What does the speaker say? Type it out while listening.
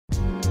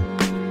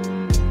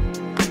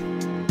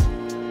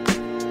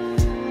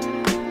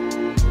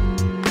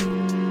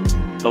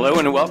Hello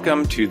and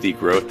welcome to the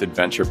Growth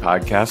Adventure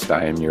Podcast.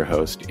 I am your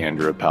host,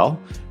 Andrew Appel.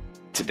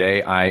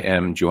 Today I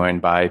am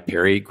joined by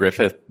Perry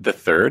Griffith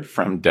III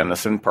from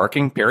Dennison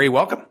Parking. Perry,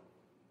 welcome.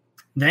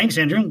 Thanks,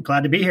 Andrew.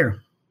 Glad to be here.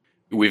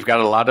 We've got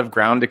a lot of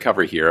ground to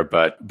cover here,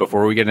 but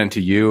before we get into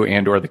you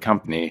and or the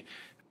company,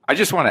 I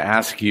just want to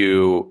ask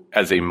you,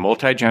 as a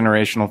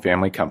multi-generational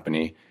family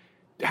company,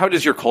 how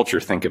does your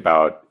culture think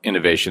about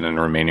innovation and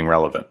remaining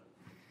relevant?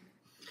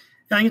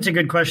 I think it's a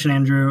good question,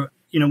 Andrew.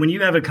 When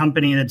you have a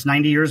company that's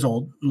 90 years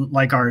old,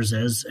 like ours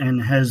is, and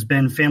has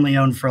been family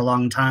owned for a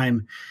long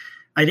time,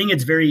 I think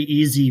it's very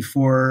easy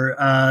for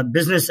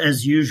business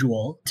as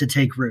usual to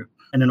take root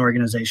in an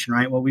organization,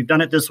 right? Well, we've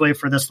done it this way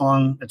for this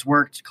long. It's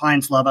worked.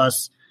 Clients love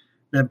us.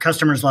 The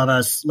customers love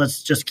us.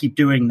 Let's just keep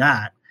doing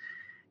that.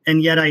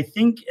 And yet I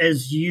think,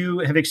 as you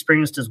have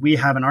experienced, as we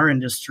have in our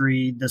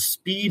industry, the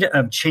speed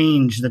of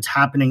change that's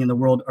happening in the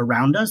world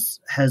around us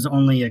has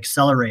only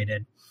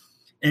accelerated.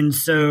 And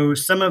so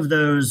some of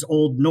those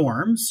old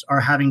norms are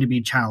having to be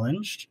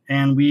challenged.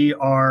 And we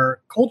are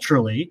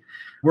culturally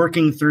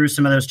working through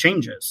some of those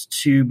changes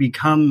to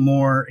become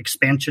more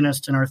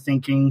expansionist in our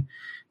thinking,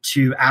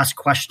 to ask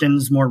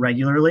questions more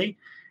regularly,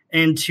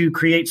 and to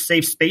create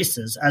safe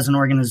spaces as an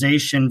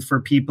organization for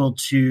people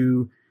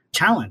to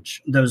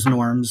challenge those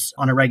norms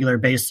on a regular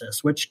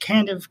basis, which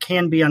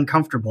can be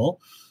uncomfortable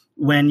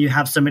when you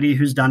have somebody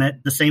who's done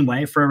it the same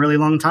way for a really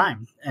long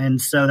time. And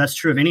so that's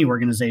true of any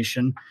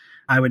organization,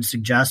 I would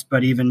suggest,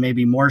 but even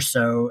maybe more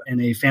so in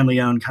a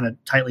family-owned, kind of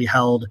tightly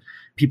held,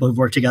 people who've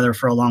worked together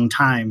for a long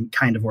time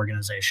kind of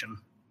organization.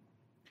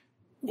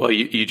 Well,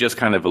 you just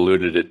kind of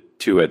alluded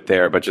to it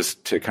there, but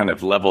just to kind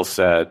of level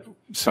set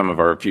some of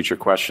our future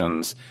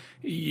questions,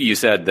 you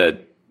said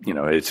that,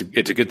 it's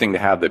a good thing to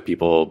have that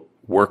people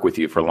work with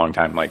you for a long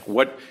time.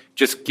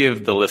 Just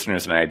give the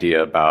listeners an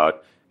idea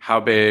about how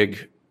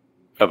big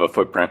of a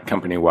footprint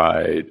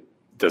company-wide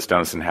does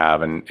Dennison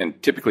have, and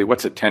typically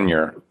what's a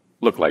tenure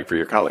look like for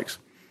your colleagues?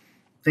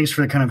 Thanks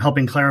for kind of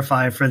helping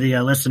clarify for the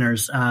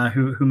listeners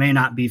who may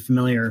not be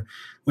familiar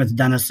with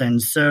Dennison.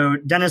 So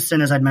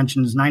Dennison, as I'd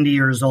mentioned, is 90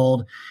 years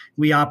old.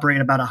 We operate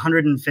about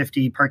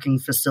 150 parking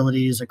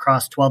facilities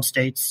across 12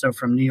 states. So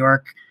from New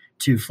York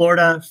to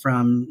Florida,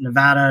 from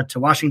Nevada to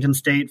Washington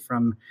State,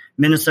 from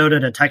Minnesota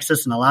to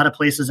Texas, and a lot of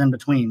places in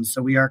between.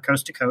 So we are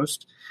coast to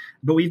coast.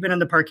 But we've been in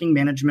the parking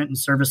management and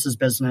services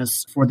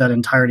business for that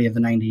entirety of the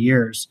 90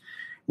 years.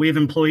 We have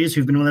employees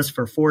who've been with us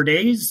for 4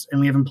 days,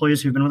 and we have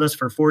employees who've been with us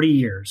for 40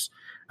 years.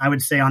 I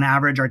would say on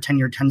average, our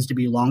tenure tends to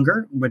be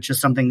longer, which is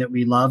something that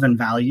we love and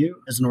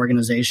value as an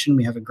organization.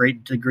 We have a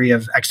great degree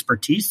of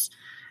expertise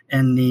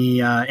in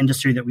the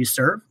industry that we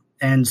serve.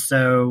 And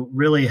so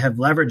really have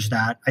leveraged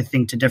that, I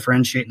think, to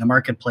differentiate in the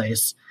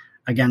marketplace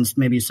against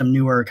maybe some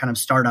newer kind of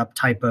startup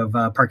type of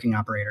parking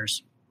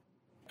operators.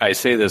 I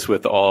say this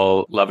with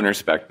all love and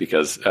respect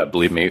because,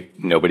 believe me,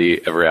 nobody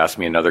ever asked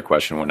me another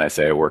question when I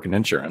say I work in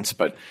insurance.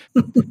 But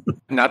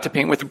not to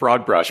paint with a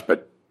broad brush,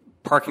 but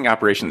parking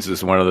operations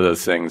is one of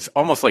those things,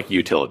 almost like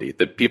utility,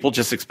 that people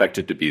just expect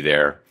it to be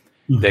there.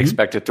 Mm-hmm. They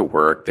expect it to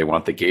work. They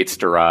want the gates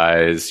to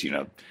rise.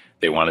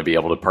 They want to be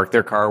able to park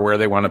their car where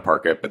they want to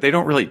park it, but they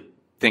don't really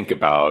think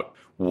about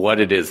what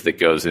it is that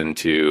goes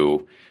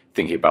into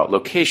thinking about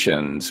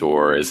locations,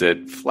 or is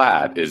it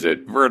flat? Is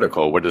it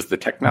vertical? What is the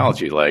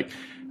technology like?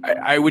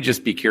 I would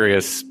just be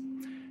curious,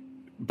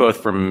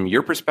 both from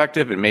your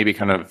perspective and maybe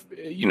kind of,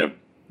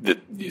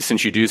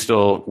 since you do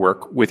still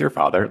work with your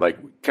father,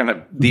 kind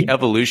of the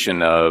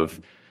evolution of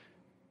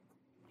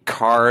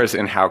cars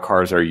and how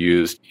cars are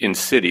used in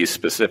cities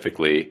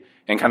specifically,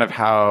 and kind of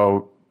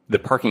how the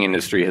parking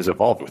industry has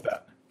evolved with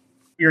that.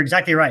 You're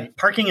exactly right.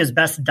 Parking is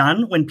best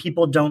done when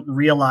people don't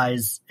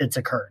realize it's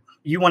occurred.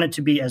 You want it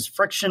to be as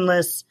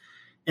frictionless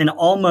and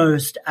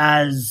almost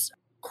as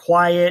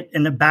quiet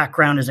in the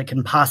background as it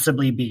can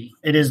possibly be.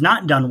 It is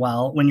not done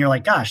well when you're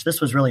like, gosh,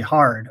 this was really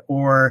hard,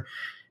 or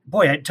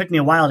boy, it took me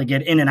a while to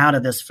get in and out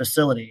of this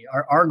facility.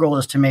 Our goal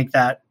is to make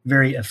that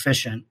very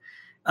efficient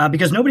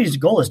because nobody's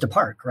goal is to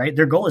park, right?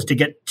 Their goal is to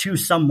get to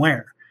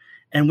somewhere.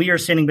 And we are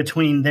standing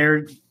between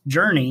their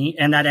journey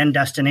and that end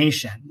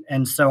destination.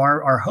 And so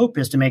our hope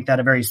is to make that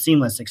a very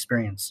seamless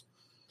experience.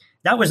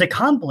 That was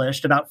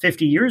accomplished about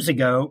 50 years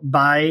ago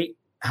by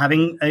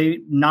having a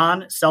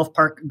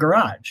non-self-park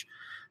garage.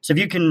 So if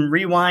you can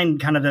rewind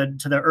kind of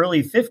to the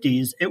early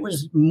 50s, it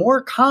was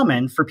more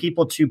common for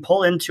people to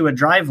pull into a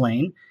drive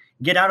lane,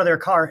 get out of their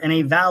car, and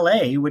a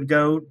valet would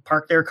go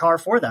park their car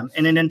for them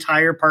in an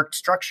entire parked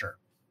structure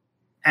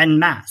en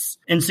masse.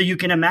 And so you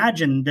can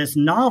imagine this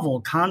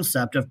novel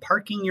concept of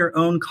parking your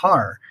own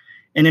car.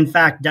 And in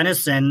fact,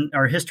 Dennison,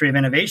 our history of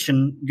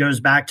innovation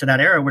goes back to that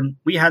era when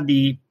we had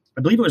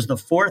I believe it was the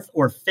 4th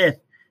or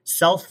 5th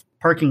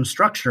self-parking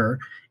structure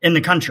in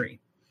the country.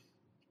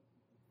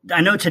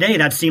 I know today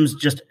that seems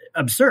just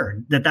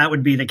absurd that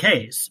would be the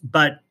case,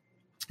 but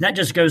that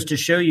just goes to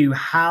show you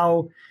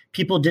how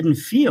people didn't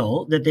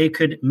feel that they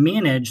could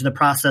manage the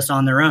process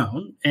on their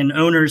own, and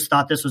owners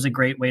thought this was a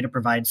great way to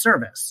provide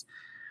service.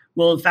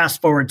 Well,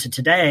 fast forward to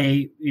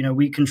today,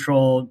 we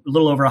control a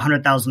little over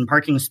 100,000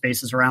 parking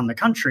spaces around the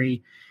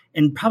country,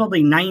 And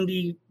probably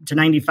 90 to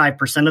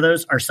 95% of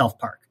those are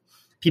self-park.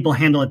 People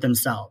handle it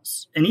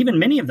themselves. And even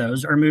many of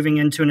those are moving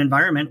into an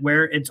environment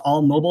where it's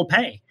all mobile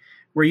pay,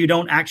 where you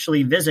don't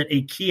actually visit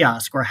a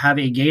kiosk or have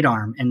a gate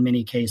arm in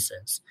many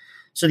cases.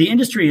 So the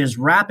industry is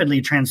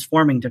rapidly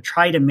transforming to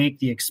try to make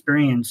the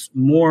experience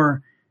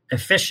more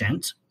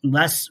efficient,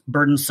 less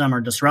burdensome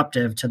or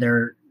disruptive to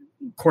their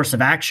course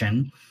of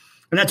action.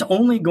 And that's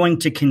only going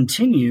to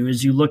continue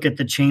as you look at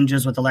the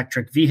changes with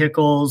electric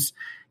vehicles.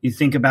 You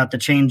think about the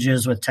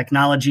changes with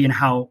technology and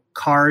how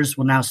cars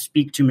will now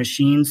speak to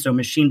machines, so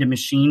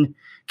machine-to-machine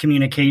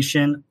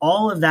communication.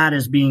 All of that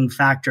is being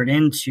factored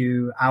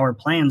into our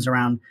plans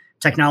around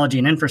technology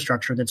and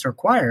infrastructure that's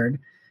required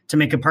to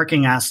make a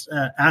parking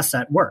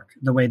asset work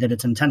the way that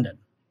it's intended.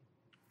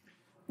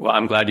 Well,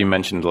 I'm glad you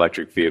mentioned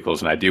electric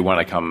vehicles, and I do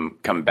want to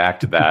come back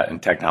to that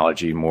and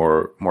technology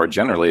more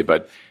generally,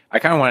 but I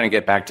kind of want to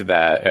get back to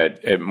that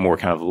at a more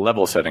kind of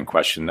level setting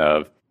question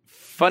of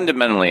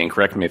fundamentally, and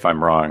correct me if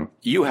I'm wrong,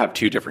 you have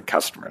two different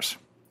customers,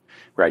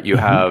 right? You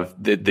have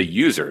the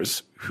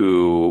users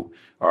who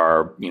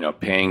are,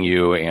 paying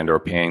you and or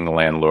paying the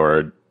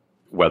landlord,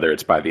 whether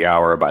it's by the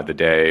hour, by the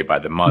day, by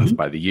the month,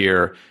 by the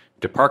year,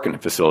 to park in a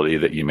facility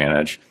that you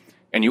manage.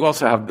 And you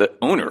also have the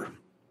owner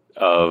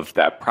of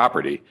that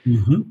property.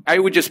 I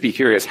would just be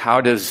curious,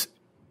 how does,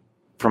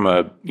 from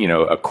a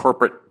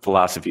corporate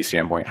philosophy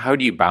standpoint, how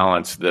do you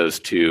balance those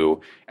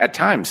two, at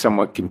times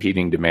somewhat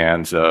competing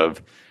demands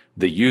of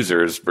the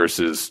users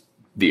versus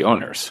the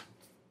owners?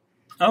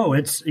 Oh,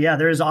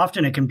 there is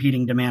often a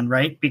competing demand,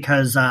 right?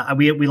 Because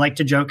we like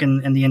to joke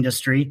in the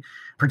industry,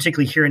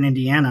 particularly here in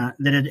Indiana,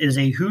 that it is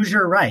a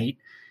Hoosier right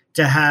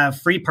to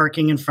have free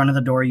parking in front of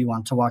the door you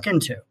want to walk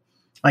into.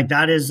 Like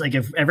that is like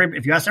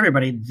if you ask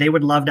everybody, they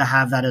would love to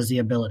have that as the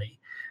ability.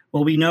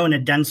 Well, we know in a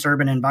dense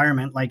urban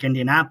environment like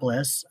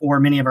Indianapolis or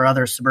many of our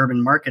other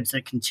suburban markets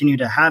that continue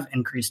to have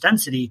increased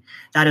density,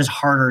 that is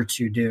harder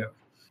to do.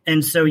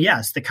 And so,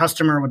 yes, the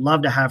customer would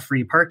love to have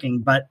free parking,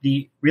 but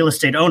the real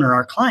estate owner,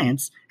 our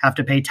clients, have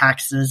to pay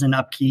taxes and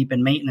upkeep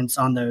and maintenance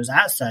on those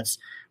assets,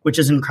 which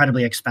is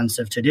incredibly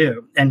expensive to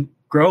do and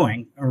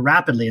growing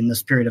rapidly in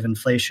this period of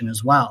inflation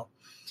as well.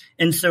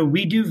 And so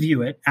we do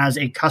view it as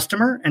a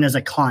customer and as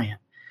a client.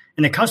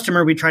 And the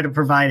customer, we try to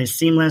provide a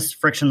seamless,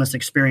 frictionless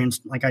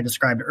experience, like I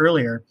described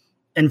earlier.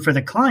 And for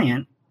the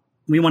client,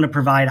 we want to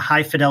provide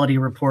high fidelity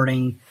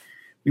reporting.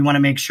 We want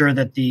to make sure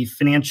that the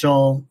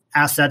financial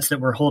assets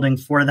that we're holding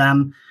for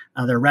them,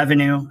 their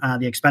revenue,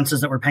 the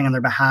expenses that we're paying on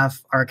their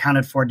behalf are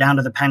accounted for down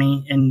to the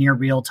penny in near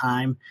real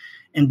time,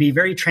 and be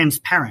very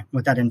transparent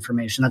with that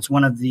information. That's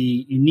one of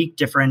the unique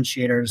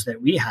differentiators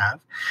that we have.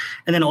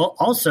 And then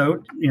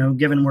also,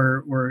 given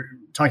we're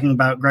talking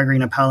about Gregory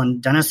Napel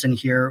and Dennison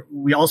here,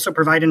 we also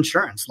provide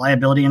insurance,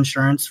 liability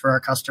insurance for our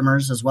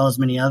customers, as well as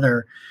many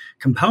other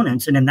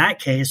components. And in that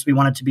case, we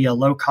want it to be a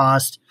low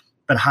cost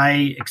but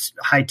high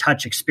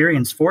touch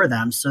experience for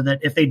them, so that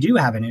if they do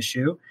have an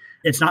issue,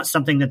 it's not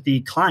something that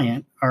the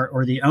client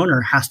or the owner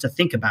has to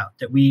think about,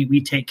 that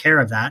we take care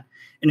of that.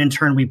 And in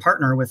turn, we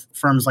partner with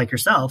firms like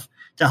yourself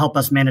to help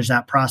us manage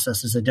that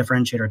process as a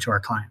differentiator to our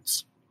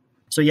clients.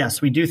 So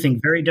yes, we do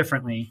think very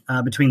differently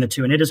between the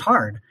two. And it is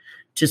hard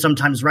to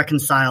sometimes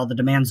reconcile the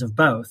demands of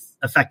both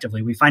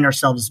effectively. We find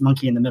ourselves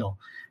monkey in the middle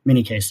in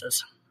many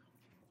cases.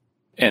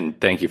 And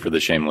thank you for the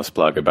shameless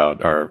plug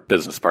about our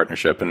business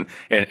partnership.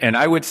 And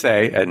I would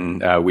say,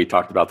 and we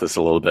talked about this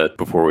a little bit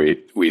before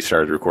we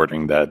started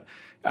recording, that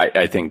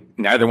I think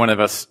neither one of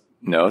us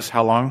knows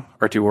how long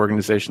our two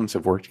organizations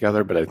have worked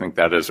together, but I think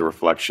that is a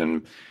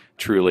reflection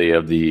truly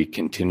of the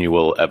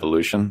continual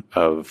evolution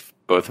of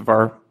both of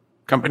our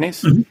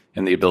companies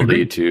and the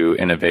ability to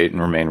innovate and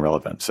remain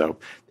relevant. So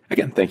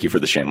again, thank you for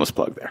the shameless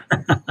plug there.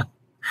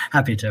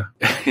 Happy to.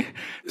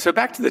 So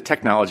back to the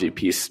technology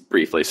piece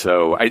briefly.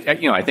 So I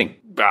think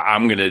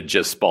I'm going to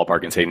just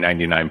ballpark and say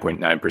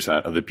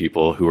 99.9% of the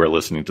people who are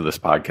listening to this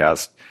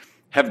podcast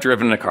have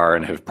driven a car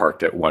and have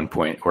parked at one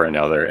point or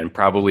another, and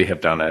probably have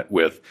done it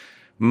with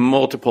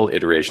multiple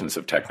iterations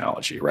of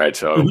technology, right?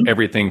 So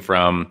everything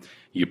from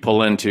you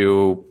pull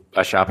into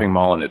a shopping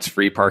mall and it's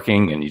free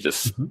parking and you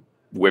just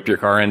whip your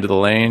car into the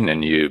lane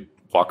and you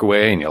walk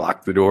away and you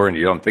lock the door and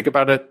you don't think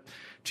about it,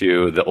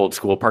 to the old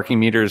school parking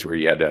meters where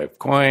you had to have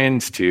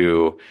coins,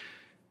 to,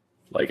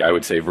 like, I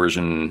would say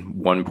version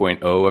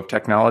 1.0 of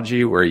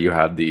technology where you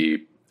had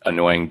the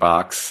annoying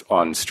box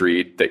on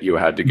street that you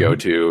had to go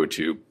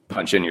to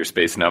punch in your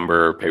space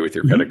number, pay with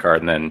your credit card,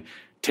 and then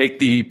take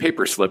the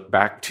paper slip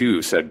back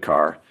to said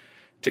car,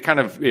 to kind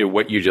of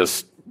what you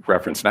just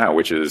referenced now,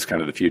 which is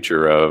kind of the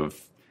future of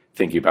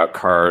thinking about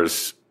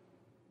cars,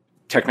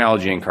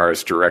 technology in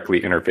cars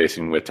directly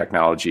interfacing with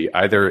technology,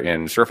 either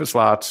in surface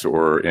lots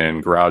or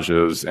in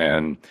garages.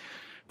 And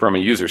from a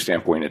user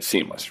standpoint, it's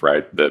seamless,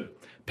 right? The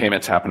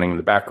payments happening in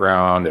the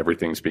background,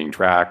 everything's being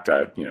tracked.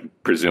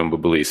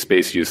 Presumably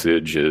space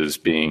usage is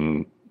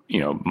being,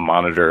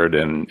 monitored.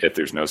 And if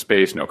there's no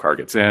space, no car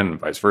gets in, and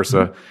vice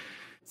versa.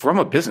 From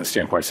a business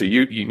standpoint, so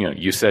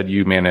you said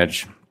you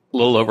manage a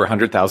little over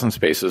 100,000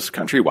 spaces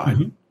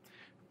countrywide.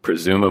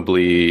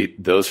 presumably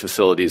those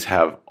facilities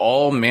have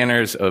all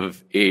manners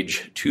of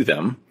age to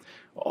them,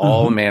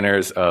 all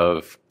manners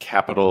of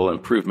capital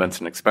improvements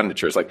and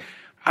expenditures. Like,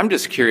 I'm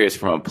just curious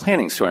from a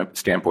planning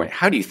standpoint,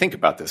 how do you think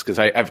about this? Because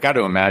I've got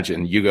to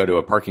imagine you go to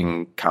a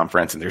parking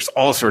conference and there's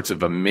all sorts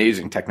of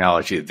amazing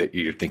technology that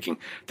you're thinking,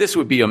 this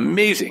would be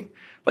amazing.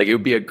 Like, it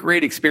would be a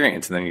great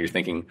experience. And then you're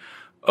thinking,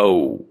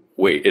 oh,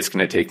 wait, it's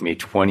going to take me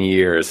 20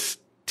 years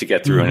to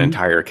get through an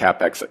entire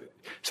CapEx.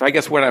 So I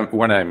guess what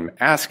I'm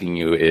asking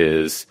you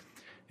is,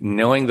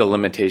 knowing the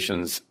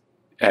limitations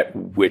at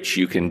which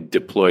you can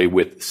deploy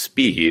with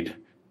speed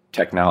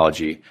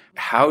technology,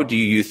 how do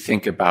you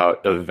think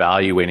about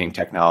evaluating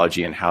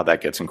technology and how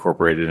that gets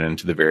incorporated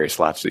into the various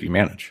lots that you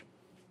manage?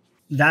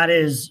 That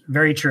is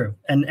very true.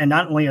 And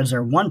not only is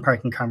there one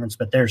parking conference,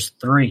 but there's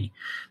 3.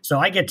 So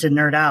I get to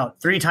nerd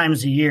out 3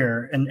 times a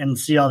year and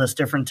see all this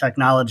different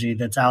technology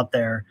that's out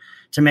there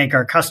to make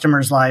our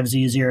customers' lives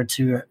easier,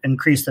 to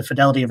increase the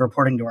fidelity of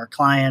reporting to our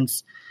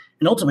clients,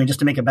 and ultimately just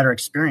to make a better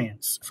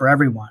experience for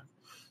everyone.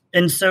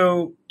 And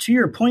so to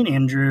your point,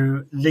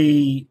 Andrew,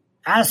 the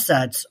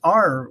assets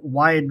are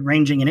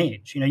wide-ranging in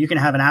age. You can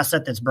have an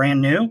asset that's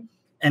brand new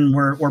and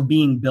we're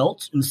being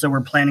built, and so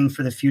we're planning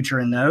for the future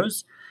in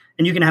those.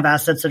 And you can have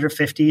assets that are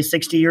 50,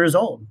 60 years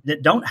old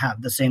that don't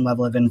have the same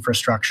level of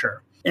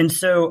infrastructure. And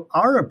so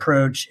our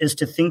approach is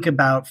to think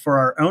about, for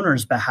our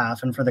owners'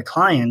 behalf and for the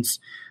clients,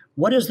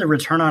 what is the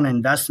return on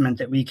investment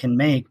that we can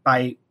make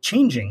by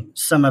changing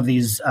some of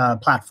these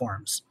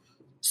platforms?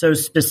 So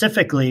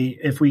specifically,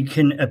 if we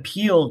can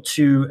appeal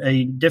to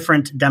a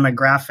different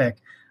demographic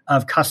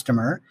of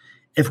customer,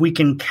 if we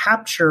can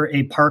capture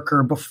a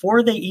parker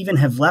before they even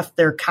have left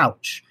their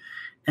couch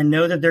and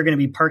know that they're going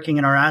to be parking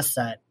in our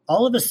asset,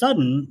 all of a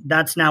sudden,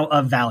 that's now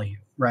of value,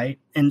 right?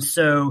 And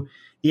so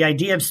the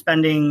idea of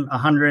spending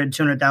 $100,000,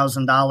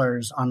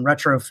 $200,000 on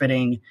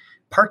retrofitting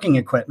parking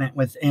equipment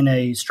within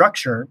a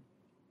structure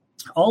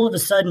all of a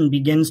sudden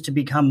begins to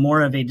become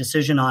more of a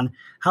decision on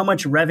how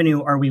much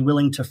revenue are we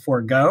willing to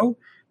forego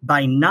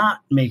by not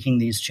making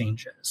these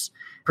changes,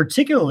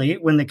 particularly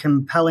when the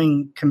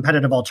compelling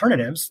competitive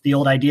alternatives, the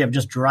old idea of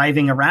just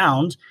driving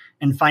around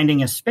and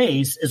finding a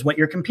space, is what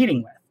you're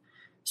competing with.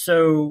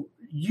 So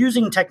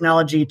using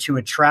technology to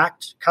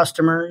attract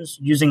customers,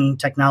 using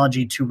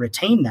technology to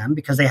retain them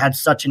because they had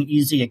such an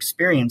easy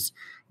experience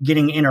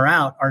getting in or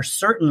out, are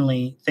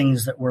certainly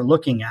things that we're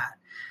looking at.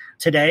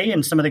 Today,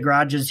 in some of the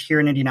garages here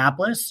in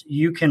Indianapolis,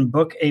 you can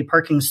book a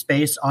parking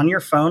space on your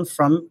phone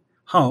from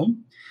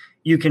home.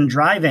 You can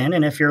drive in,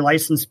 and if your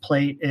license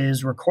plate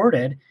is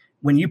recorded,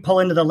 when you pull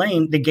into the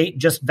lane, the gate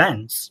just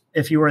vents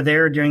if you were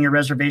there during your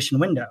reservation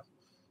window.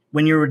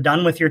 When you're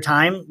done with your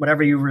time,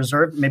 whatever you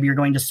reserved, maybe you're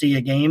going to see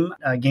a game,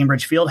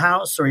 Gamebridge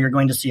Fieldhouse, or you're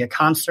going to see a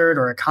concert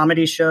or a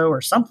comedy show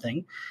or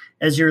something.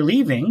 As you're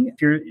leaving, if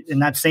you're in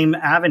that same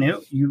avenue,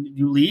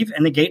 you leave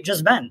and the gate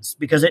just vents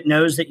because it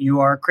knows that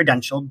you are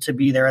credentialed to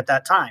be there at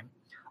that time,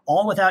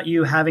 all without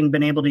you having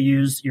been able to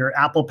use your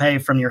Apple Pay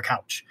from your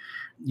couch.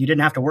 You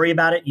didn't have to worry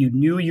about it. You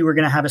knew you were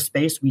going to have a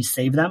space. We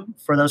save them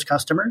for those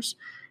customers.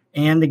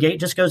 And the gate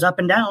just goes up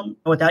and down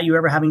without you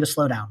ever having to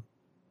slow down.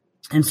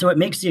 And so it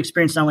makes the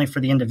experience not only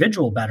for the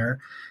individual better,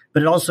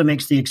 but it also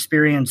makes the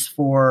experience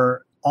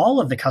for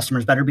all of the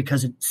customers better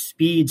because it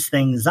speeds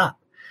things up.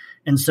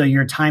 And so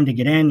your time to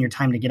get in, your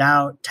time to get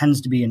out tends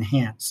to be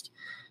enhanced.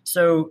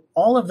 So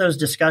all of those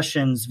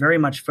discussions very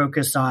much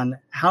focus on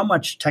how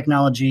much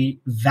technology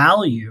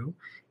value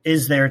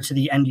is there to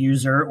the end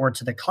user or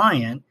to the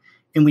client.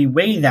 And we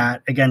weigh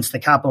that against the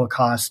capital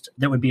cost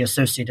that would be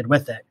associated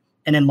with it.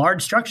 And in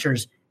large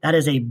structures, that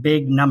is a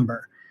big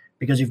number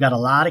because you've got a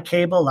lot of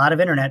cable, a lot of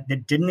internet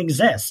that didn't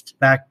exist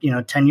back,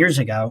 10 years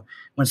ago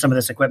when some of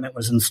this equipment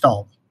was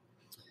installed.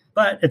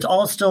 But it's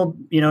all still,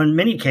 in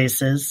many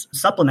cases,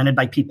 supplemented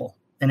by people.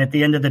 And at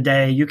the end of the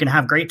day, you can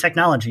have great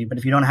technology, but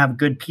if you don't have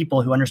good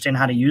people who understand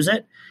how to use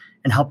it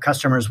and help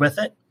customers with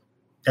it,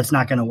 that's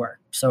not going to work.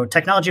 So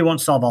technology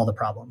won't solve all the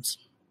problems.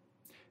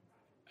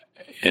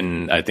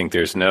 And I think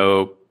there's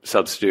no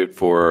substitute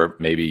for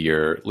maybe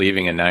you're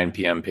leaving a 9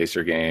 p.m.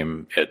 Pacer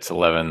game. It's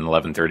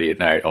 11:30 at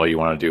night. All you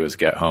want to do is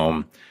get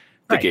home.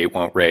 The gate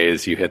won't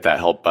raise. You hit that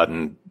help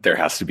button. There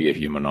has to be a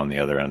human on the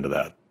other end of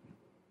that.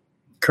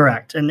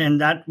 Correct.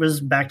 And that was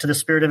back to the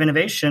spirit of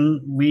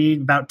innovation. We,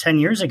 about 10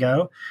 years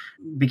ago,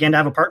 began to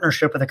have a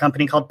partnership with a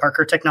company called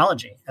Parker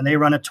Technology. And they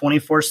run a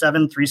 24/7,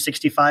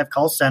 365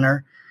 call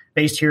center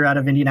based here out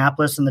of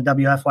Indianapolis in the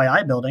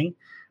WFYI building,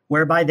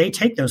 whereby they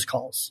take those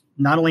calls,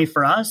 not only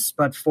for us,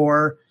 but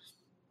for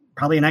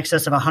probably in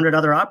excess of 100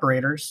 other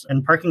operators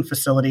and parking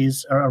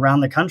facilities around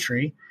the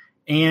country.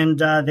 And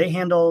they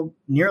handle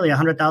nearly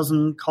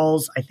 100,000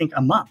 calls, I think,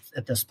 a month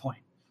at this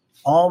point,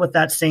 all with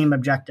that same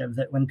objective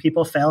that when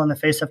people fail in the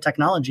face of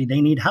technology,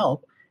 they need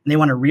help and they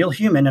want a real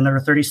human in under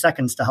 30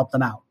 seconds to help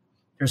them out.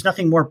 There's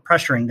nothing more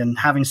pressuring than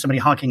having somebody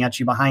honking at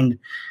you behind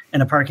in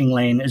a parking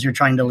lane as you're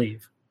trying to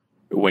leave.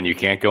 When you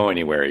can't go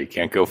anywhere, you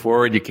can't go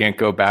forward, you can't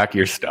go back,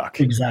 you're stuck.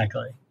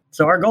 Exactly.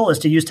 So our goal is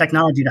to use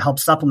technology to help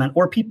supplement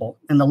or people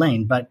in the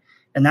lane, but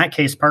in that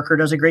case, Parker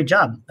does a great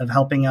job of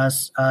helping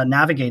us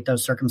navigate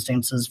those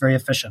circumstances very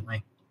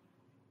efficiently.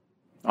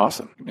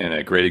 Awesome. And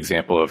a great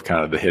example of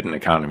kind of the hidden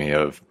economy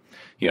of,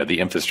 the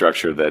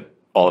infrastructure that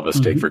all of us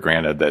take for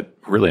granted that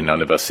really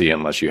none of us see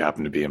unless you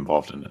happen to be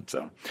involved in it.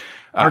 So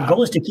our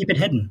goal is to keep it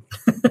hidden.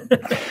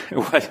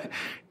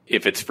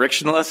 If it's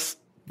frictionless,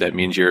 that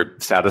means you're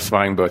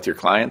satisfying both your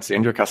clients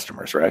and your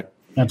customers, right?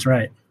 That's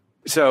right.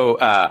 So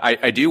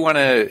I do want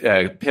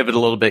to pivot a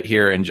little bit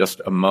here in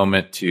just a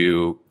moment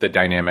to the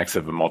dynamics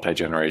of a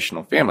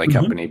multi-generational family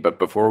company. But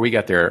before we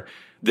get there,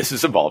 this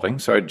is evolving.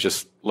 So I'd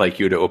just like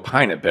you to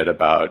opine a bit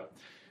about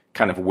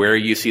kind of where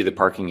you see the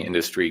parking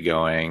industry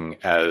going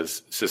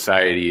as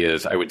society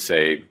is, I would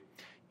say,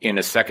 in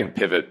a second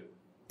pivot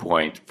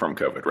point from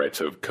COVID, right?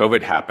 So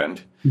COVID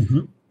happened.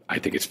 I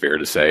think it's fair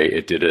to say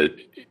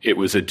it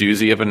was a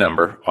doozy of a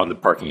number on the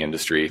parking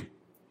industry.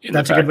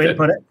 That's a good way to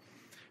put it.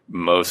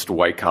 Most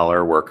white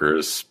collar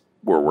workers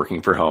were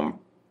working from home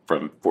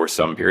for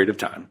some period of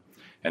time.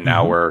 And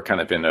now we're kind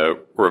of in a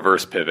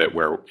reverse pivot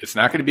where it's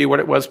not going to be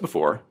what it was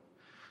before.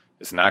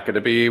 It's not going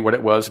to be what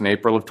it was in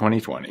April of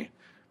 2020.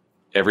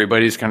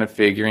 Everybody's kind of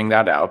figuring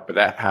that out, but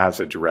that has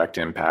a direct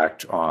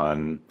impact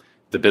on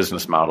the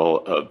business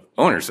model of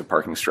owners of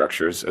parking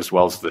structures, as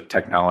well as the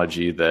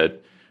technology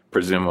that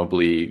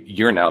presumably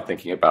you're now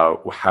thinking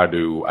about, how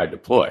do I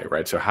deploy,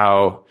 right? So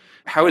how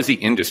is the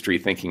industry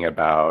thinking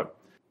about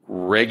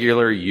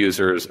regular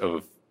users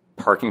of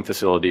parking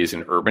facilities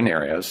in urban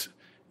areas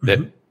that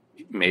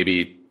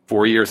maybe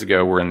 4 years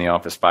ago were in the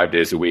office 5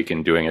 days a week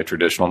and doing a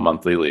traditional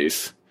monthly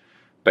lease,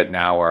 but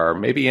now are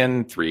maybe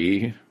in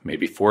 3,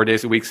 maybe 4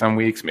 days a week some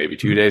weeks, maybe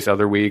 2 days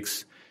other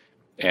weeks.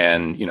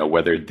 And,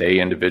 whether they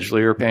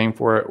individually are paying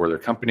for it or their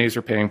companies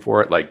are paying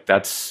for it,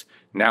 that's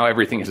now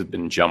everything has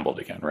been jumbled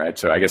again, right?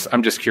 So I guess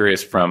I'm just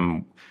curious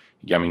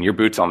your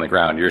boots on the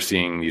ground, you're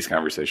seeing these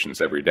conversations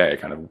every day.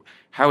 Kind of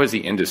how is the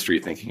industry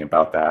thinking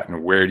about that?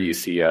 And where do you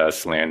see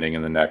us landing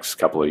in the next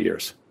couple of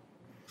years?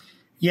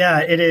 Yeah,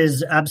 it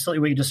is absolutely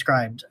what you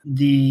described.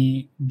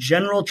 The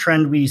general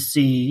trend we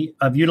see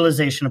of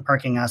utilization of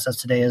parking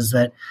assets today is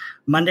that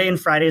Monday and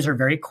Fridays are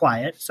very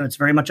quiet. So it's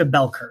very much a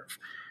bell curve.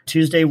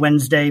 Tuesday,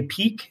 Wednesday,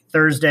 peak.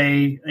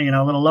 Thursday, a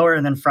little lower.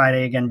 And then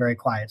Friday, again, very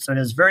quiet. So it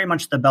is very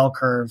much the bell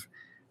curve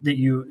that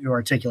you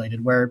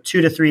articulated, where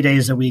 2 to 3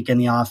 days a week in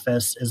the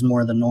office is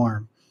more the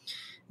norm.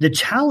 The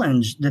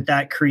challenge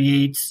that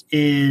creates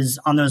is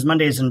on those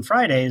Mondays and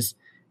Fridays,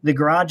 the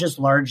garage is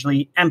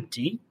largely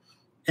empty.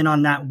 And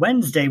on that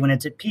Wednesday, when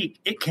it's at peak,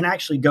 it can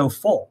actually go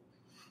full.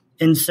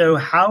 And so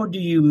how do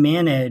you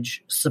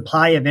manage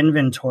supply of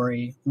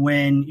inventory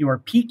when your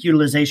peak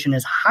utilization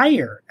is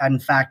higher, in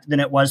fact, than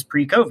it was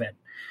pre-COVID?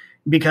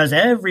 Because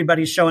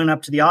everybody's showing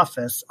up to the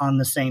office on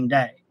the same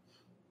day.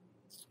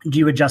 Do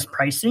you adjust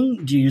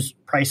pricing? Do you use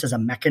price as a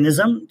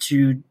mechanism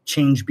to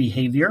change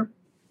behavior?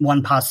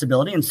 One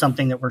possibility, and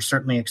something that we're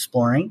certainly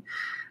exploring.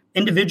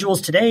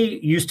 Individuals today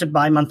used to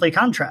buy monthly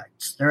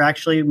contracts. They're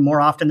actually, more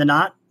often than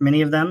not,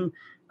 many of them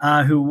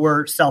who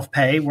were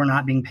self-pay, were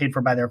not being paid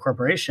for by their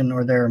corporation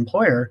or their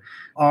employer,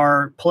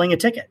 are pulling a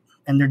ticket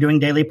and they're doing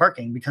daily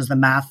parking because the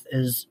math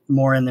is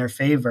more in their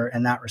favor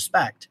in that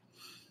respect.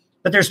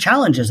 But there's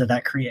challenges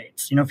that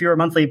creates. If you're a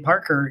monthly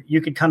parker,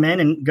 you could come in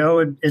and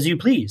go as you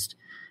pleased.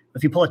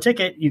 If you pull a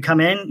ticket, you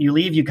come in, you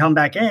leave, you come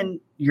back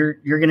in, you're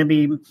going to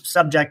be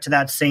subject to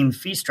that same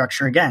fee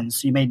structure again.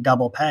 So you may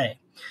double pay.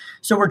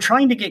 So we're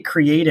trying to get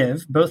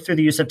creative, both through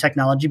the use of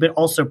technology, but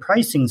also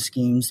pricing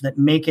schemes that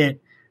make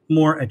it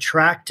more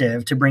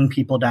attractive to bring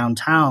people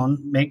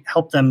downtown,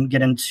 help them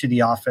get into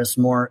the office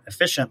more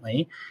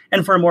efficiently,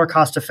 and for a more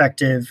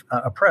cost-effective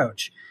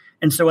approach.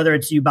 And so whether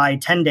it's you buy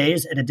 10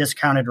 days at a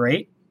discounted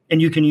rate,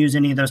 and you can use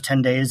any of those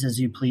 10 days as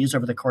you please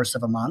over the course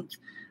of a month,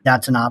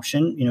 that's an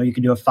option. You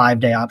can do a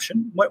 5-day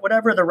option,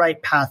 whatever the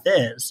right path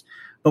is.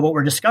 But what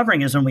we're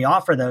discovering is when we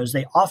offer those,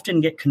 they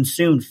often get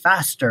consumed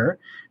faster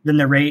than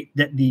the rate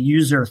that the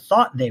user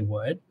thought they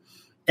would.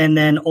 And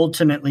then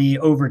ultimately,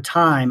 over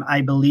time,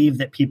 I believe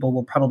that people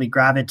will probably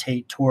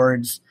gravitate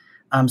towards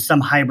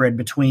some hybrid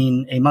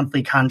between a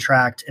monthly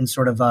contract and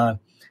sort of a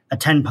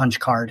 10-punch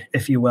card,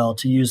 if you will,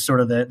 to use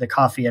sort of the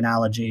coffee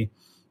analogy.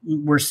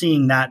 We're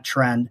seeing that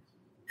trend.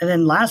 And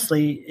then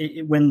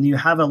lastly, when you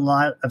have a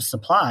lot of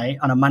supply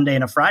on a Monday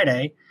and a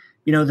Friday,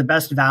 the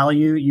best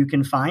value you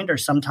can find are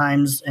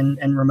sometimes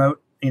in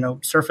remote,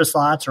 surface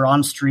lots or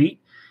on street.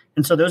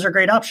 And so those are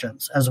great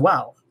options as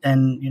well.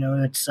 And,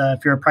 it's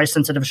if you're a price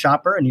sensitive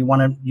shopper and you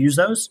want to use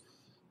those,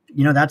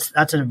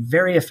 that's a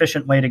very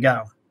efficient way to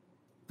go.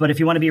 But if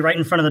you want to be right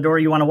in front of the door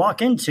you want to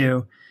walk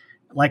into,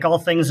 like all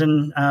things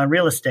in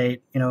real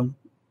estate,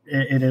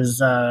 it is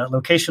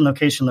location,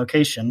 location,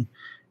 location.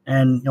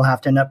 And you'll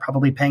have to end up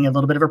probably paying a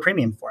little bit of a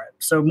premium for it.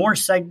 So more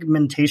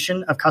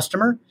segmentation of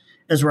customer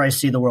is where I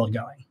see the world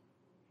going.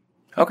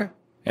 Okay.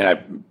 And I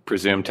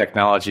presume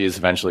technology is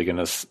eventually going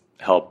to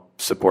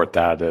help support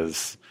that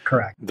as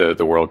correct.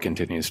 The world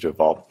continues to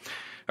evolve.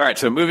 All right.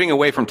 So moving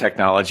away from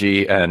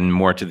technology and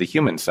more to the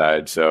human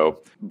side.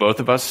 So both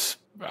of us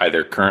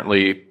either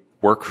currently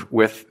work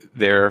with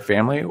their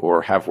family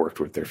or have worked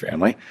with their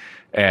family.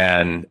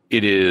 And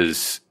it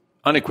is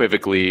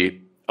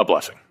unequivocally a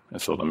blessing.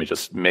 And so let me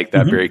just make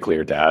that very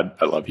clear, Dad.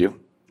 I love you.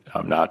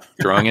 I'm not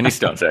throwing any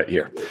stones at you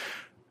here.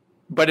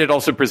 But it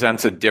also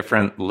presents a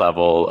different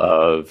level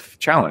of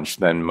challenge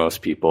than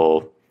most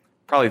people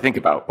probably think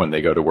about when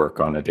they go to work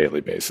on a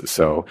daily basis.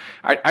 So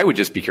I would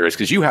just be curious,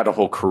 because you had a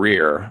whole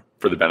career,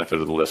 for the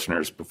benefit of the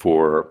listeners,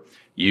 before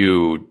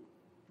you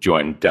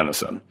joined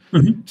Denison.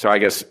 So I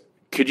guess,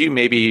 could you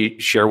maybe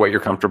share what you're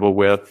comfortable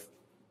with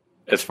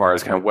as far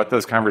as kind of what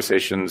those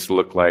conversations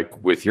look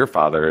like with your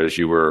father as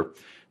you were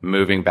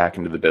moving back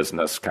into the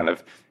business, kind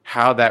of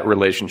how that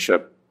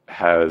relationship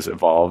has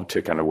evolved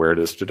to kind of where it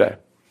is today?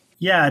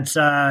 Yeah, it's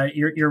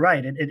you're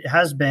right. It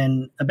has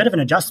been a bit of an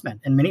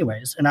adjustment in many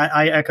ways. And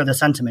I echo the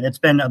sentiment. It's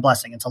been a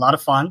blessing. It's a lot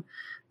of fun.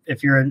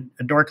 If you're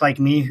a dork like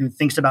me who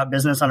thinks about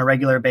business on a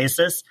regular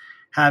basis,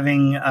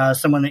 having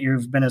someone that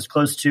you've been as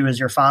close to as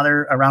your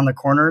father around the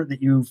corner,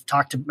 that you've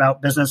talked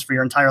about business for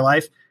your entire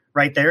life,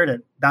 right there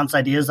to bounce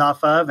ideas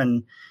off of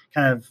and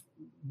kind of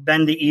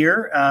bend the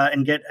ear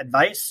and get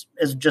advice,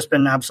 has just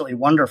been absolutely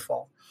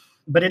wonderful.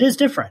 But it is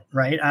different,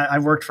 right?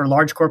 I've worked for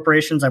large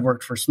corporations. I've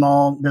worked for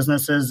small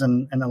businesses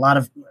and a lot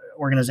of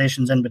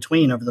organizations in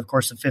between over the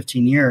course of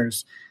 15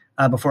 years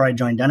before I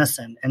joined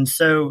Denison. And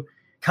so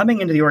coming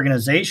into the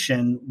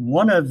organization,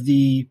 one of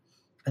the,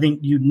 I think,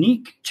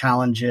 unique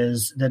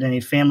challenges that in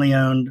a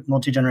family-owned,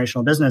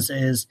 multi-generational business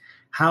is,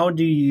 how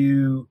do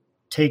you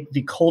take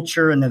the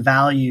culture and the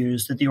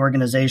values that the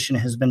organization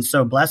has been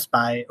so blessed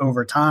by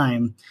over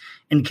time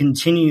and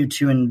continue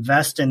to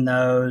invest in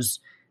those,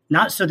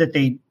 not so that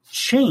they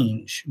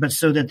change, but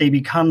so that they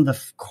become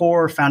the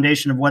core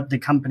foundation of what the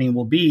company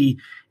will be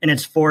in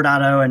its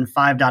 4.0 and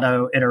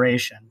 5.0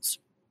 iterations.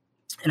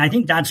 And I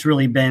think that's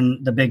really been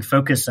the big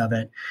focus of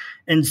it.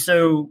 And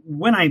so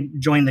when I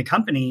joined the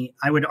company,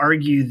 I would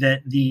argue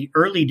that the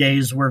early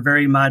days were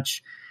very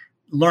much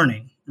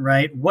learning,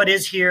 right? What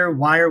is here?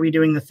 Why are we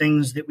doing the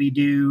things that we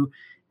do?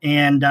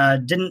 And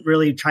didn't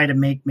really try to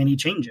make many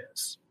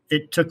changes.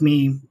 It took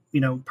me,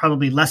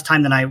 probably less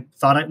time than I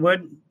thought it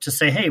would to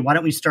say, hey, why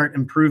don't we start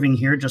improving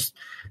here? Just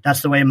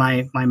that's the way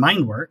my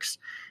mind works.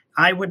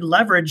 I would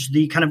leverage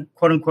the kind of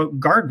quote unquote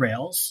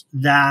guardrails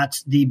that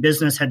the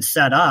business had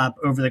set up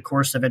over the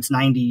course of its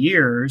 90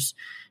 years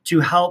to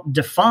help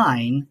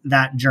define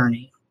that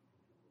journey.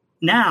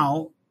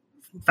 Now,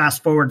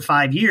 fast forward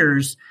 5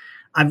 years,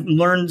 I've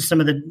learned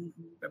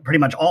pretty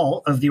much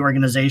all of the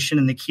organization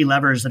and the key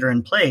levers that are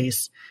in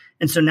place.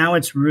 And so now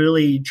it's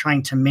really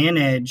trying to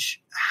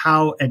manage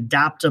how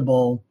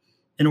adaptable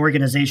an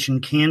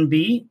organization can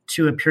be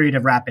to a period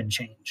of rapid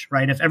change,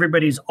 right? If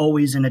everybody's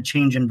always in a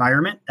change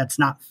environment, that's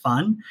not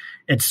fun.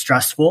 It's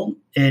stressful.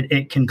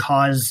 It can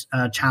cause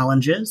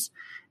challenges.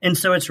 And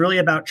so it's really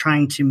about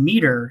trying to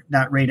meter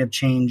that rate of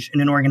change in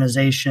an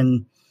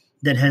organization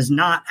that has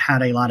not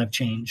had a lot of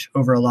change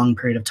over a long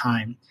period of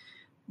time.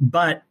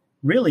 But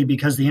really,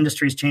 because the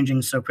industry is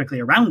changing so quickly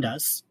around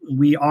us,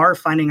 we are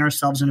finding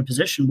ourselves in a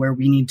position where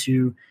we need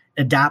to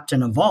adapt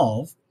and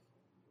evolve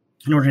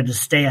in order to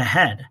stay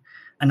ahead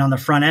and on the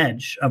front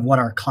edge of what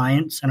our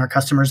clients and our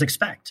customers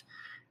expect.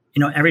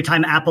 Every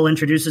time Apple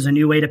introduces a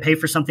new way to pay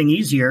for something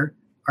easier,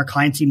 our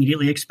clients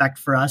immediately expect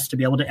for us to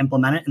be able to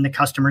implement it, and the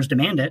customers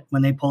demand it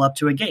when they pull up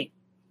to a gate.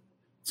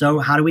 So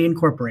how do we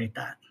incorporate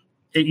that?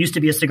 It used to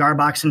be a cigar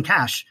box and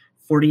cash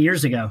 40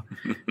 years ago.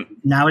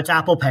 Now it's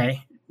Apple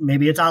Pay.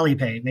 Maybe it's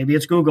Alipay, maybe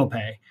it's Google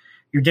Pay,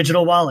 your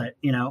digital wallet.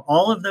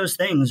 All of those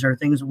things are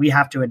things we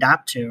have to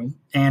adapt to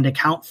and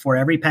account for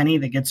every penny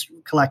that gets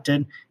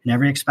collected and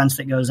every expense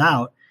that goes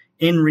out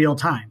in real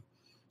time.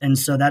 And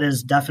so that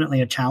is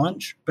definitely a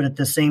challenge. But at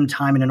the same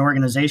time, in an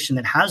organization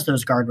that has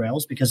those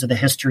guardrails because of the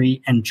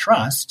history and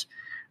trust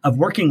of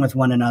working with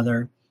one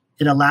another,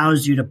 it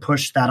allows you to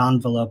push that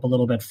envelope a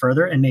little bit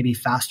further and maybe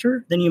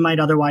faster than you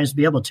might otherwise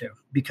be able to,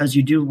 because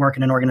you do work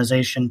in an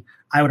organization,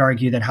 I would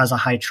argue, that has a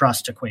high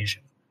trust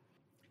equation.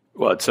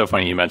 Well, it's so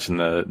funny you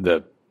mentioned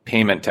the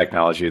payment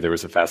technology. There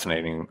was a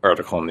fascinating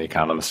article in The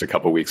Economist a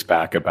couple of weeks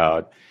back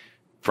about,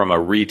 from a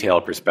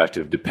retail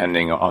perspective,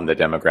 depending on the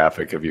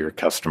demographic of your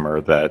customer,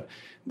 that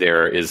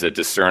there is a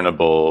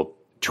discernible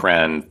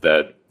trend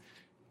that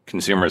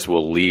consumers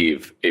will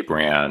leave a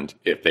brand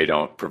if they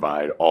don't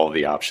provide all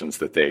the options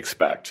that they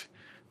expect.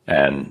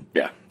 And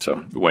so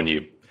when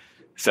you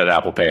said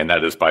Apple Pay, and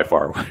that is by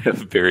far a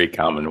very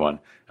common one,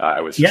 I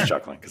was just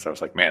chuckling because I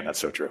was like, man, that's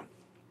so true.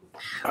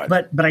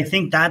 But I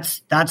think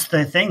that's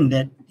the thing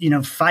that,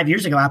 5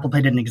 years ago, Apple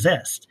Pay didn't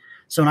exist.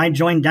 So when I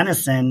joined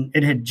Denison,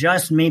 it had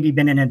just maybe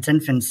been in its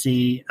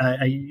infancy,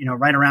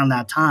 right around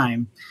that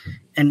time.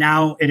 And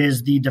now it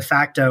is the de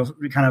facto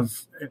kind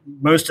of,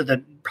 most of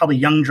the probably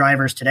young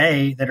drivers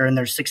today that are in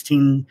their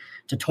 16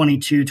 to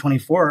 22,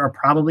 24 are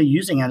probably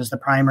using it as the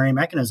primary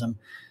mechanism.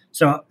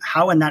 So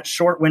how in that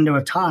short window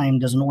of time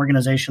does an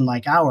organization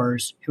like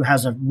ours, who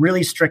has a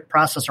really strict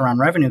process around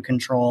revenue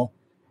control,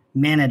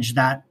 manage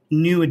that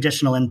new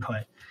additional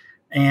input?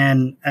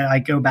 And I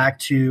go back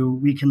to,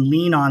 we can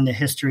lean on the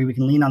history, we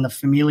can lean on the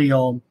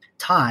familial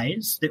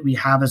ties that we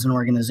have as an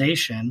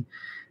organization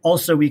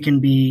Also, we can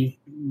be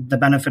the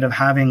benefit of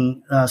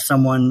having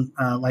someone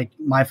like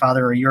my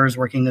father or yours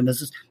working in the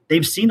business.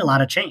 They've seen a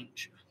lot of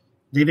change.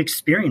 They've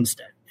experienced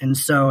it. And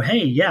so,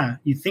 hey, yeah,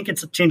 you think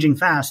it's changing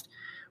fast.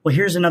 Well,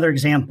 here's another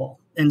example.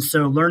 And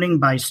so learning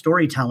by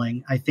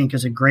storytelling, I think,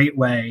 is a great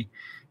way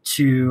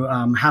to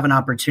have an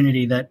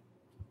opportunity that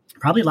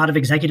probably a lot of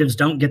executives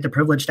don't get the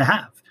privilege to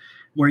have,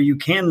 where you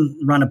can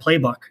run a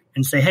playbook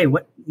and say, hey,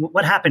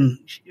 what happened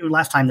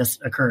last time this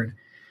occurred?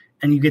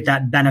 And you get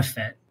that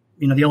benefit.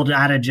 The old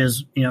adage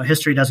is,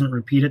 history doesn't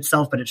repeat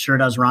itself, but it sure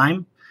does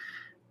rhyme.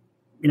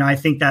 I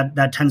think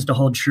that tends to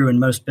hold true in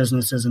most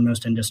businesses and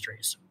most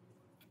industries.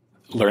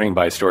 Learning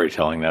by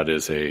storytelling, that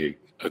is a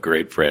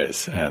great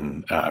phrase.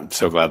 And I'm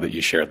so glad that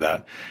you shared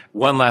that.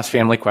 One last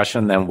family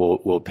question, then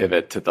we'll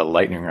pivot to the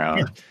lightning round.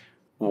 Yeah.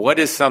 What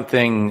is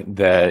something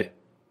that,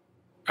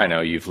 I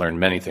know you've learned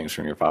many things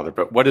from your father,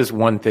 but what is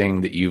one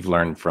thing that you've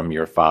learned from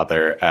your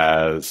father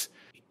as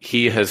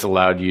he has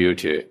allowed you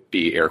to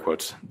be, air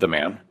quotes, the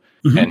man,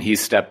 and he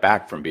stepped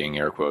back from being,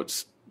 air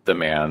quotes, the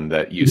man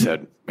that you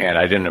said, man,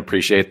 I didn't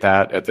appreciate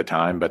that at the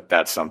time, but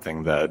that's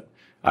something that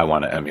I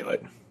want to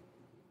emulate?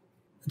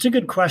 It's a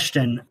good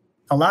question.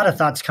 A lot of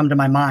thoughts come to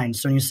my mind.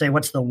 So when you say,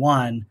 what's the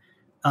one,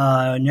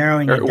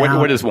 narrowing it down.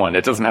 What is one?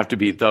 It doesn't have to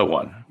be the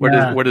one.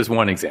 What is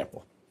one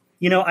example?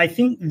 I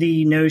think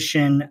the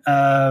notion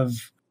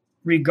of,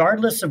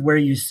 regardless of where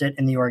you sit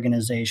in the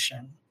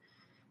organization,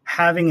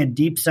 having a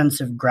deep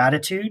sense of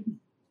gratitude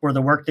for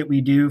the work that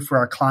we do for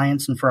our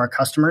clients and for our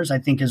customers, I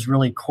think is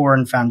really core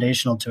and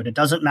foundational to it. It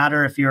doesn't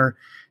matter if you're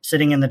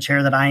sitting in the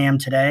chair that I am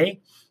today,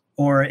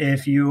 or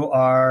if you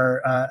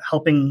are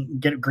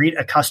helping greet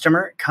a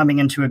customer coming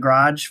into a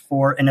garage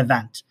for an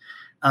event.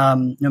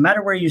 No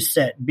matter where you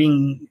sit,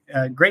 being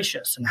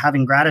gracious and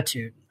having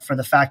gratitude for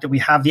the fact that we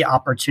have the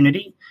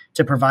opportunity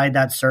to provide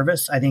that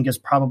service, I think is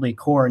probably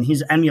core. And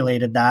he's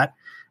emulated that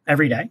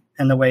every day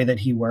in the way that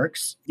he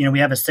works. We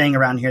have a saying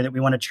around here that we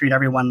want to treat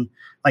everyone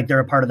like they're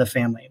a part of the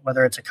family,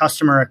 whether it's a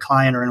customer, a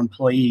client, or an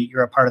employee,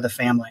 you're a part of the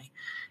family.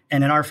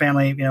 And in our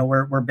family,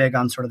 we're big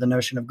on sort of the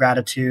notion of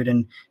gratitude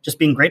and just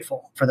being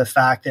grateful for the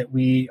fact that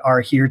we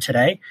are here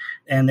today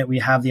and that we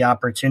have the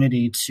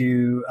opportunity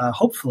to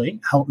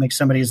hopefully help make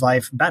somebody's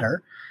life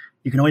better.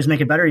 You can always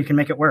make it better. You can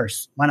make it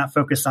worse. Why not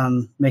focus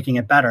on making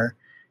it better?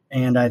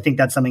 And I think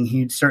that's something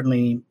he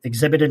certainly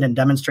exhibited and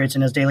demonstrates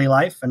in his daily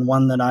life, and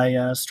one that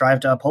I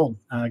strive to uphold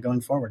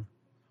going forward.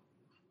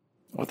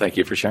 Well, thank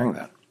you for sharing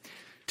that.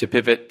 To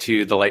pivot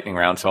to the lightning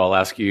round, so I'll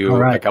ask you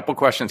a couple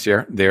questions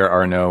here. There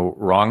are no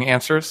wrong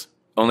answers,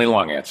 only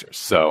long answers.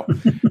 So,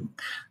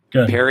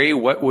 Good. Perry,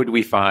 what would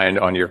we find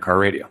on your car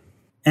radio?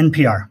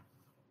 NPR.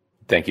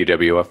 Thank you,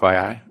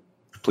 WFII.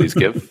 Please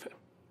give,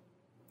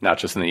 not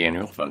just in the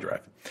annual fund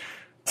drive.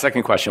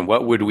 Second question,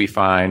 what would we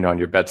find on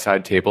your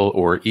bedside table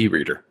or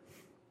e-reader?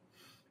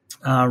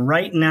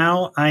 Right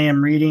now, I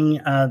am reading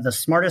The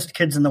Smartest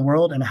Kids in the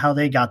World and How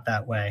They Got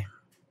That Way.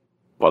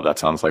 Well, that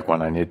sounds like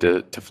one I need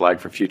to flag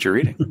for future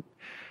reading.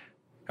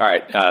 All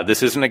right.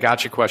 This isn't a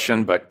gotcha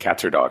question, but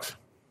cats or dogs?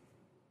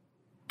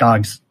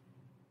 Dogs.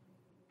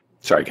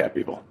 Sorry, cat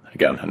people.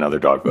 Again, another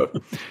dog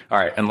vote. All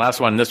right. And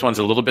last one. This one's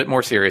a little bit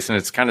more serious, and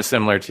it's kind of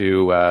similar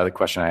to the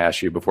question I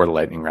asked you before the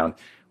lightning round.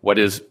 What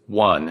is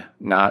one,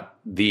 not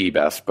the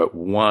best, but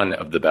one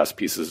of the best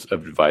pieces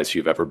of advice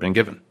you've ever been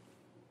given?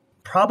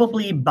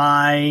 Probably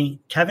by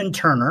Kevin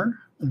Turner,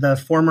 the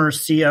former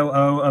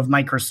COO of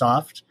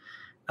Microsoft.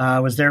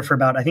 Was there for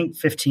about,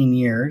 15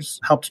 years,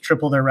 helped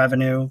triple their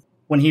revenue.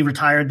 When he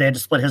retired, they had to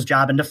split his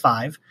job into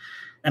 5.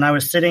 And I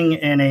was sitting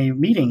in a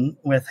meeting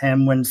with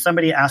him when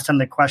somebody asked him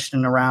the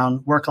question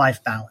around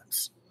work-life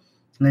balance.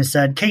 And they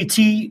said,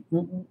 KT,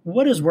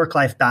 what does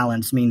work-life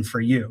balance mean for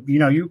you?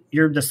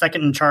 You're the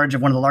second in charge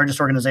of one of the largest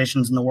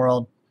organizations in the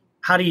world.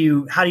 How do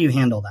you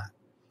handle that?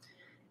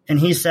 And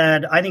he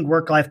said, I think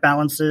work-life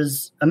balance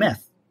is a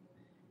myth.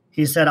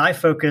 He said, I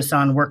focus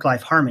on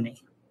work-life harmony.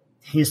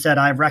 He said,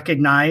 I've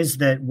recognized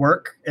that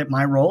work at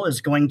my role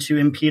is going to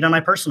impede on my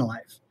personal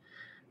life.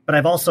 But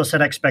I've also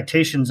set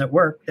expectations at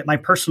work that my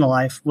personal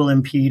life will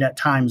impede at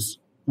times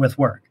with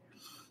work.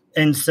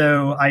 And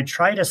so I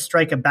try to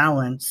strike a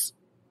balance,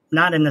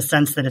 not in the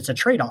sense that it's a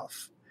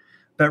trade-off,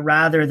 but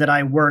rather that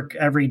I work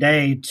every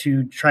day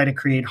to try to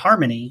create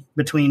harmony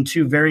between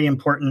two very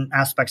important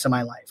aspects of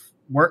my life,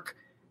 work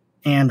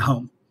and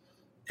home.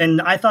 And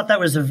I thought that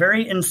was a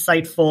very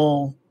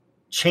insightful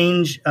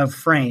change of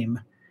frame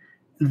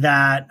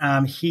that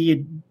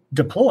he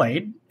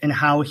deployed in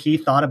how he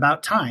thought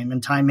about time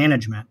and time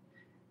management.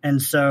 And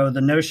so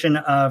the notion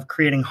of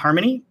creating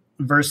harmony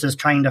versus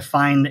trying to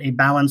find a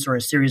balance or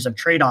a series of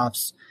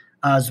trade-offs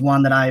is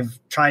one that I've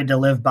tried to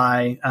live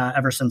by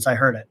ever since I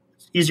heard it.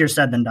 It's easier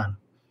said than done.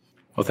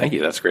 Well, thank you.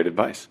 That's great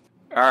advice.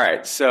 All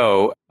right.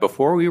 So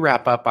before we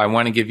wrap up, I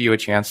want to give you a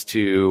chance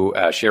to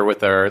share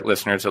with our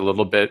listeners a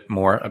little bit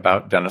more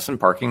about Dennison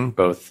Parking,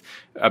 both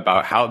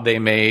about how they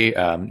may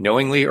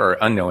knowingly or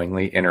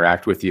unknowingly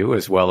interact with you,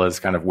 as well as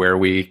kind of where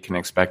we can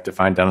expect to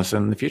find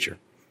Dennison in the future.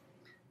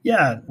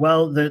 Yeah.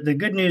 Well, the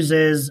good news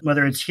is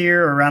whether it's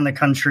here or around the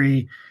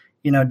country,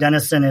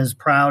 Dennison is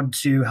proud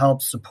to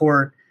help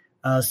support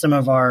some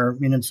of our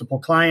municipal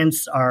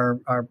clients, our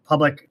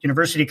public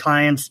university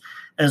clients,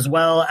 as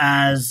well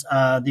as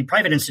the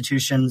private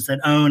institutions that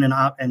own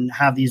and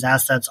have these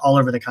assets all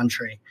over the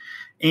country.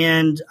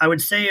 And I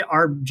would say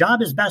our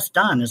job is best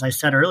done, as I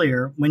said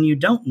earlier, when you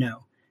don't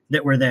know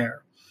that we're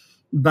there.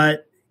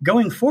 But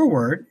going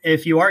forward,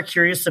 if you are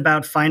curious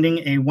about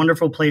finding a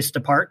wonderful place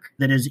to park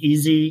that is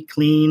easy,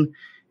 clean,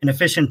 and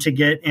efficient to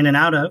get in and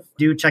out of,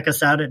 do check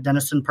us out at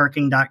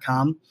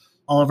denisonparking.com.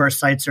 All of our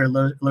sites are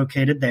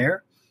located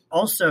there.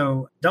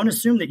 Also, don't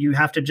assume that you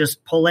have to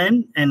just pull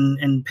in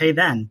and pay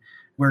then.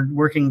 We're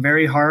working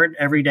very hard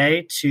every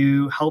day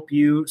to help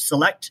you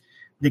select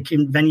the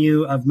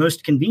venue of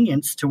most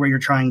convenience to where you're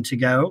trying to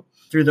go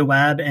through the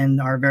web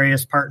and our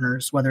various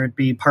partners, whether it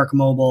be Park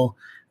Mobile,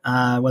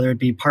 whether it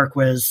be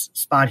ParkWiz,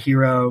 Spot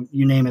Hero,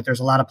 you name it.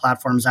 There's a lot of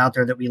platforms out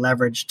there that we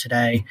leverage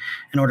today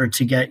in order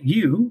to get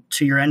you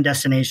to your end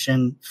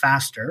destination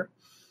faster.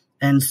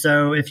 And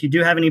so if you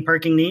do have any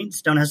parking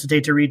needs, don't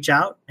hesitate to reach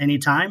out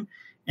anytime.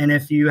 And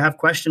if you have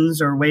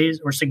questions or ways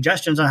or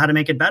suggestions on how to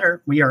make it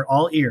better, we are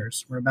all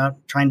ears. We're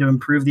about trying to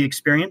improve the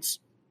experience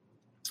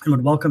and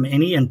would welcome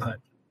any input.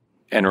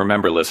 And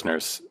remember,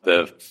 listeners,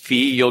 the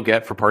fee you'll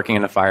get for parking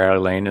in a fire alley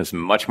lane is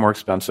much more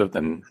expensive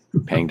than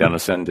paying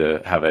Denison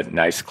to have a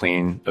nice,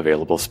 clean,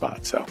 available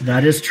spot. So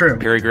that is true.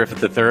 Perry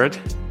Griffith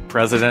III,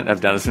 President of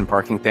Denison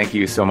Parking, thank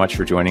you so much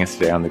for joining us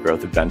today on The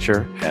Growth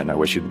Adventure, and I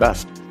wish you the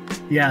best.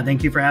 Yeah,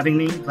 thank you for having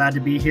me. Glad to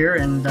be here,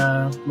 and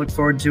look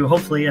forward to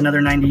hopefully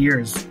another 90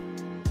 years.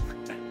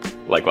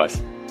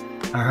 Likewise.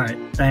 All right,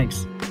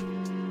 thanks.